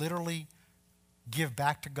could literally give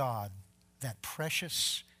back to God that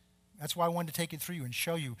precious. That's why I wanted to take it through you and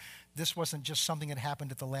show you this wasn't just something that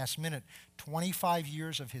happened at the last minute. 25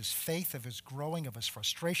 years of his faith, of his growing, of his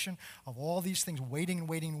frustration, of all these things, waiting and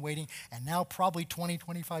waiting and waiting, and now probably 20,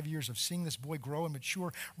 25 years of seeing this boy grow and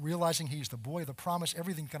mature, realizing he's the boy of the promise,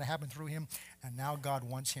 everything's going to happen through him, and now God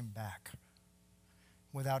wants him back.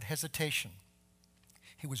 Without hesitation,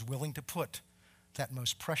 he was willing to put that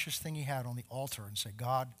most precious thing he had on the altar and say,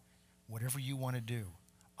 God, whatever you want to do,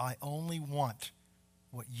 I only want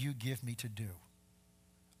what you give me to do.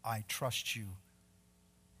 I trust you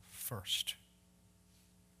first.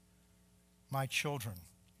 My children,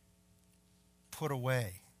 put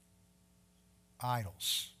away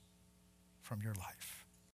idols from your life.